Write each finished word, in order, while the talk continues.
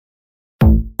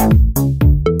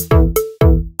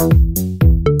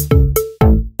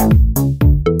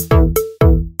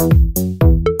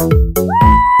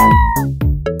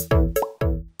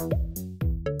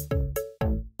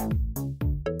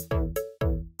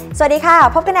สวัสดีค่ะ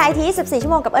พบกันใน IT24 ชั่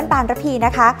วโมงกับเอิ้นปานระพีน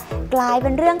ะคะกลายเป็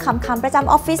นเรื่องขำๆประจ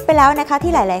ำออฟฟิศไปแล้วนะคะ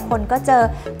ที่หลายๆคนก็เจอ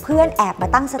เพื่อนแอบมา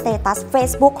ตั้งสเตตัส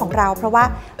Facebook ของเราเพราะว่า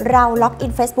เราล็อกอิ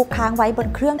น Facebook ค้างไว้บน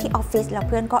เครื่องที่ออฟฟิศแล้ว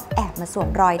เพื่อนก็แอบมาสวม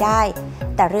รอยได้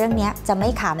แต่เรื่องนี้จะไม่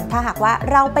ขำถ้าหากว่า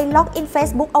เราไปล็อกอิน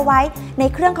Facebook เอาไว้ใน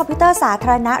เครื่องคอมพิวเตอร์สาธา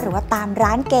รณะหรือว่าตามร้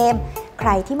านเกมใ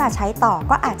ครที่มาใช้ต่อ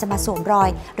ก็อาจจะมาสวมรอย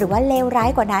หรือว่าเลวร้าย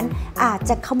กว่านั้นอาจ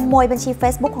จะขโมยบัญชี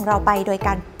Facebook ของเราไปโดยก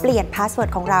ารเปลี่ยนพาสเวิร์ด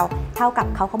ของเราเท่ากับ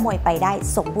เขาขโมยไปได้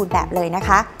สมบูรณ์แบบเลยนะค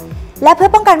ะและเพื่อ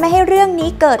ป้องกันไม่ให้เรื่องนี้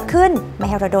เกิดขึ้นไม่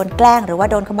ให้เราโดนแกล้งหรือว่า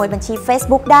โดนขโมยบัญชี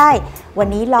Facebook ได้วัน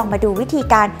นี้ลองมาดูวิธี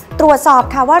การตรวจสอบ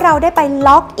ค่ะว่าเราได้ไป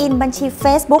ล็อกอินบัญชี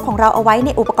Facebook ของเราเอาไว้ใน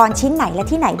อุปกรณ์ชิ้นไหนและ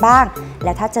ที่ไหนบ้างแล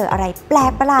ะถ้าเจออะไรแปล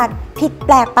กประหลาดผิดแป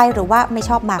ลกไปหรือว่าไม่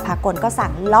ชอบมาพากลก็สั่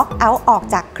งล็อกเอาท์ออก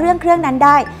จากเครื่องนั้นไ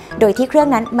ด้โดยที่เครื่อง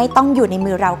นั้นไม่ต้องอยู่ใน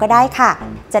มือเราก็ได้ค่ะ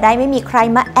จะได้ไม่มีใคร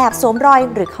มาแอบสวมรอย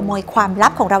หรือขโมยความลั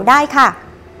บของเราได้ค่ะ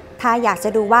ถ้าอยากจะ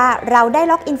ดูว่าเราได้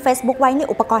ล็อกอิน Facebook ไว้ใน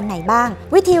อุปกรณ์ไหนบ้าง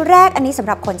วิธีแรกอันนี้สำห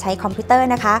รับคนใช้คอมพิวเตอร์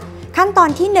นะคะขั้นตอน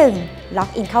ที่1ล็อก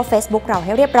อินเข้า Facebook เราใ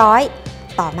ห้เรียบร้อย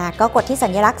ต่อมาก็กดที่สั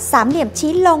ญลักษณ์สามเหลี่ยม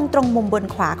ชี้ลงตรงมุมบน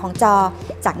ขวาของจอ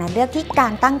จากนั้นเลือกที่กา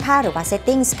รตั้งค่าหรือว่า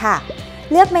Settings ค่ะ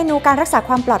เลือกเมนูการรักษาค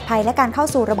วามปลอดภัยและการเข้า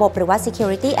สู่ระบบหรือว่า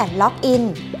Security and Login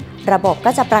ระบบ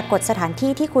ก็จะปรากฏสถาน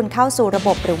ที่ที่คุณเข้าสู่ระบ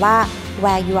บหรือว่า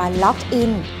Where you are logged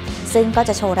in ซึ่งก็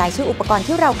จะโชว์รายชื่ออุปกรณ์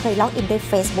ที่เราเคยล็อกอินด้วย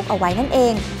Facebook เอาไว้นั่นเอ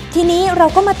งทีนี้เรา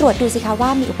ก็มาตรวจดูสิคะว่า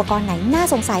มีอุปกรณ์ไหนน่า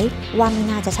สงสัยว่าไม่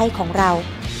น่าจะใช่ของเรา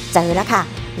เจอแล้วค่ะ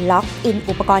ล็อกอิน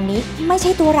อุปกรณ์นี้ไม่ใ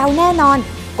ช่ตัวเราแน่นอน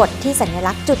กดที่สัญ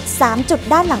ลักษณ์จุด3จุด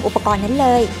ด้านหลังอุปกรณ์นั้นเล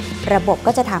ยระบบ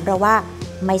ก็จะถามเราว่า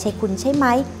ไม่ใช่คุณใช่ไหม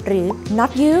หรือ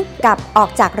not you กับออก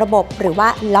จากระบบหรือว่า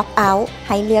log out ใ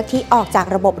ห้เลือกที่ออกจาก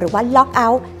ระบบหรือว่า log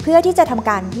out เพื่อที่จะทำ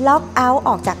การ log out อ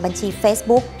อกจากบัญชี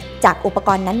Facebook จากอุปก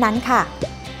รณ์นั้นๆค่ะ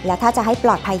และถ้าจะให้ป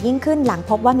ลอดภัยยิ่งขึ้นหลัง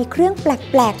พบว่ามีเครื่องแ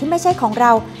ปลกๆที่ไม่ใช่ของเร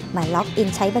ามาล็อกอิน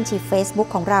ใช้บัญชี Facebook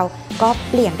ของเราก็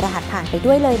เปลี่ยนรหัสผ่านไป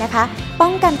ด้วยเลยนะคะป้อ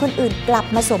งกันคนอื่นกลับ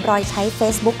มาสวมรอยใช้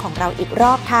Facebook ของเราอีกร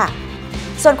อบค่ะ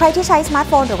ส่วนใครที่ใช้สมาร์ท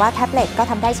โฟนหรือว่าแท็บเล็ตก็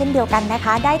ทำได้เช่นเดียวกันนะค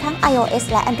ะได้ทั้ง iOS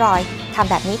และ Android ทำ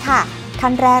แบบนี้ค่ะ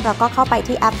ขั้นแรกเราก็เข้าไป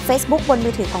ที่แอป Facebook บนมื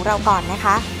อถือของเราก่อนนะค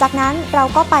ะจากนั้นเรา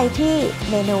ก็ไปที่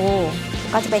เมนู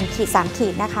ก็จะเป็นขีด3ขี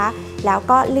ดนะคะแล้ว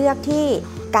ก็เลือกที่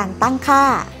การตั้งค่า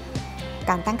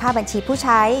บัญชีผู้ใ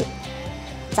ช้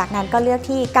จากนั้นก็เลือก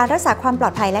ที่การรักษาความปลอ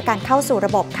ดภัยและการเข้าสู่ร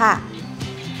ะบบค่ะ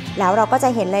แล้วเราก็จะ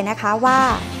เห็นเลยนะคะว่า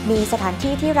มีสถาน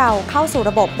ที่ที่เราเข้าสู่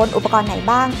ระบบบนอุปกรณ์ไหน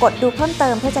บ้างกดดูเพิ่มเติ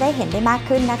มเพื่อจะได้เห็นได้มาก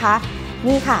ขึ้นนะคะ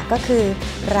นี่ค่ะก็คือ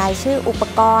รายชื่ออุป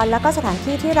กรณ์แล้วก็สถาน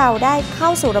ที่ที่เราได้เข้า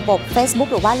สู่ระบบ Facebook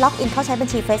หรือว่าล็อกอินเข้าใช้บัญ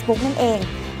ชี Facebook นั่นเอง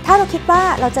ถ้าเราคิดว่า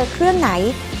เราเจอเครื่องไหน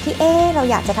ที่เรา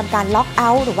อยากจะทำการล็อกเอา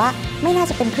ท์หรือว่าไม่น่า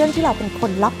จะเป็นเครื่องที่เราเป็นค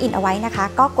นล็อกอินเอาไว้นะคะ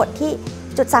ก็กดที่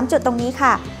จุด3จุดตรงนี้ค่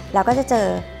ะแล้วก็จะเจอ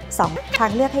2ทา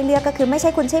งเลือกให้เลือกก็คือไม่ใช่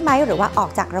คุณใช่ไหมหรือว่าออก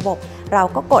จากระบบเรา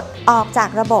ก็กดออกจาก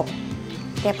ระบบ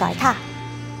เรียบร้อยค่ะ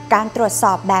การตรวจส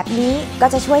อบแบบนี้ก็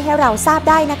จะช่วยให้เราทราบ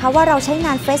ได้นะคะว่าเราใช้ง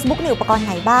าน Facebook ในอุปกรณ์ไ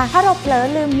หนบ้างถ้าเราเผลอ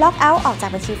ลืมล็อกเอาท์ออกจา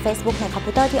กบัญชี Facebook ในคอม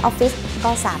พิวเตอร์ที่ออฟฟิศ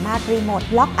ก็สามารถรีโมท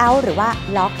ล็อกเอาท์หรือว่า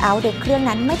ล็อกเอาท์โดยเครื่อง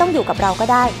นั้นไม่ต้องอยู่กับเราก็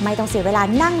ได้ไม่ต้องเสียเวลา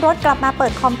นั่งรถกลับมาเปิ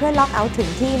ดคอมเพื่อล็อกเอาท์ถึง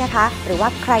ที่นะคะหรือว่า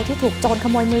ใครที่ถูกโจรข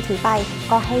โมยมือถือไป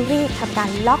ก็ให้รีบทำการ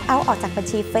ล็อกเอาท์ออกจากบัญ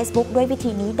ชี Facebook ด้วยวิ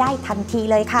ธีนี้ได้ทันที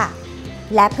เลยค่ะ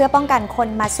และเพื่อป้องกันคน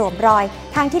มาสวมรอย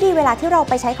ทางที่ดีเวลาที่เรา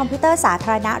ไปใช้คอมพิวเตอร์สาธ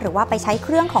ารณะหรือว่าไปใช้เค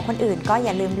รื่องของคนอื่นก็อ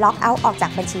ย่าลืมล็อกเอาท์ออกจา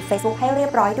กบัญชี Facebook ให้เรีย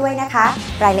บร้อยด้วยนะคะ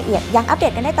รายละเอียดยังอัปเด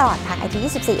ตกันได้ตลอดทาง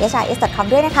iT24Hrs.com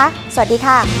ด้วยนะคะสวัสดี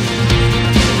ค่ะ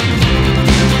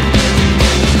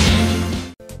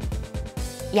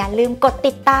อย่าลืมกด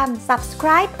ติดตาม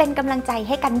Subscribe เป็นกำลังใจใ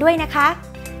ห้กันด้วยนะคะ